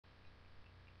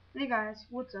Hey guys,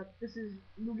 what's up? This is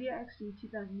Lugia XD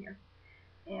 2000 here,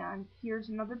 and here's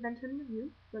another Ben 10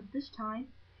 review, but this time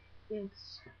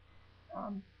it's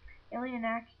um, Alien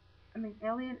X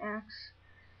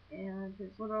and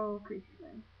his little creature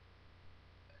thing.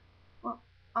 Well,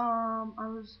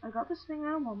 I got this thing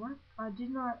out of Walmart. I did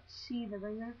not see the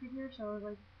regular figure, so I was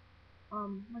like,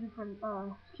 looking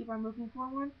for, keep on looking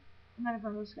for one, and then I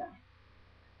found this guy.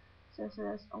 So it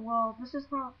says, well, this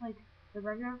is not like the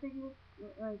regular figure,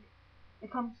 like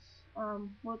it comes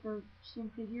with the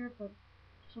same figure, but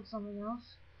just with something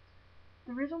else.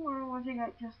 The reason why I wanted to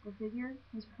get just the figure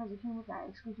is because it came with that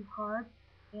exclusive card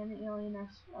and the Alien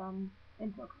X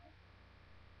info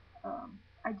card.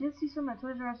 I did see some at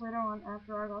Toys R Us later on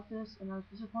after I got this, and I was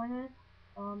disappointed.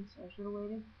 So I should have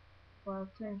waited.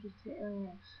 But today I'm just to Alien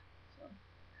X. So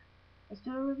let's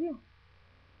do a review.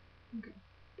 Okay.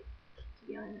 To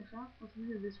the Alien X off, let's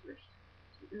review this first.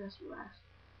 Let's get the rest for last.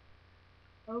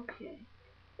 Okay.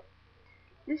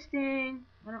 This thing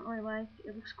I don't really like.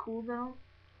 It looks cool though,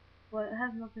 but it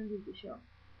has nothing to do with the show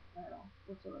at all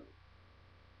whatsoever.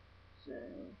 So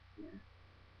yeah,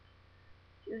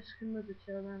 just can move the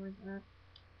tail down like that.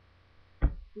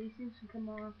 These things can come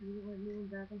off and you like moving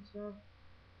back and stuff.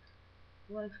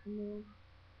 The legs can move.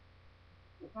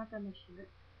 Not that much to it.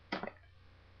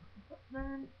 But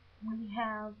then we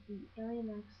have the Alien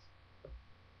X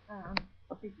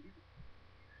figure.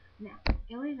 Now,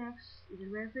 Alien X is a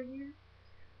rare figure,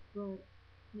 but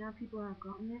now people have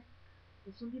gotten it,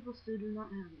 but some people still do not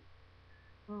have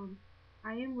it.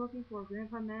 I am looking for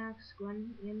Grandpa Max,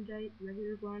 Glenn Andite,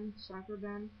 Regular Glenn, Soccer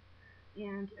Ben,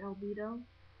 and Albedo,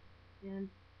 and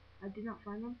I did not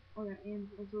find them. Oh yeah, and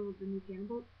also the new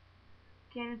Cannonbolt.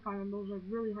 Can't find them, those are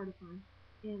really hard to find,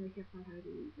 and I can't find how to do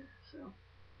either, so,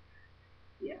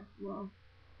 yeah, well,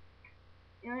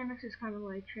 Alien X is kind of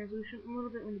like translucent a little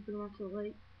bit when you put him out to the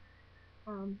light.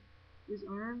 His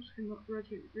arms can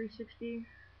rotate 360,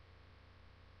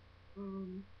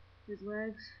 his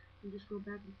legs can just go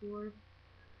back and forth,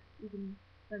 you can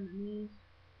bend the knees,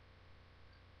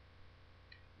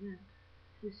 and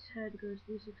his head goes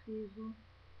 360 as well.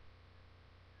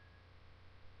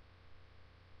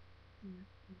 Yeah,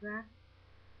 like that.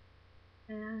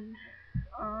 And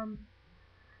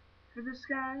for this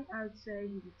guy, I would say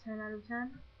he's a 10 out of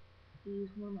 10. He's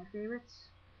one of my favorites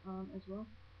as well.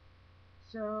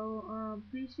 So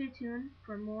please stay tuned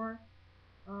for more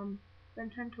Ben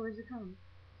 10 toys to come.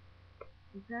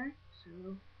 Okay,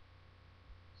 so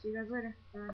see you guys later. Bye.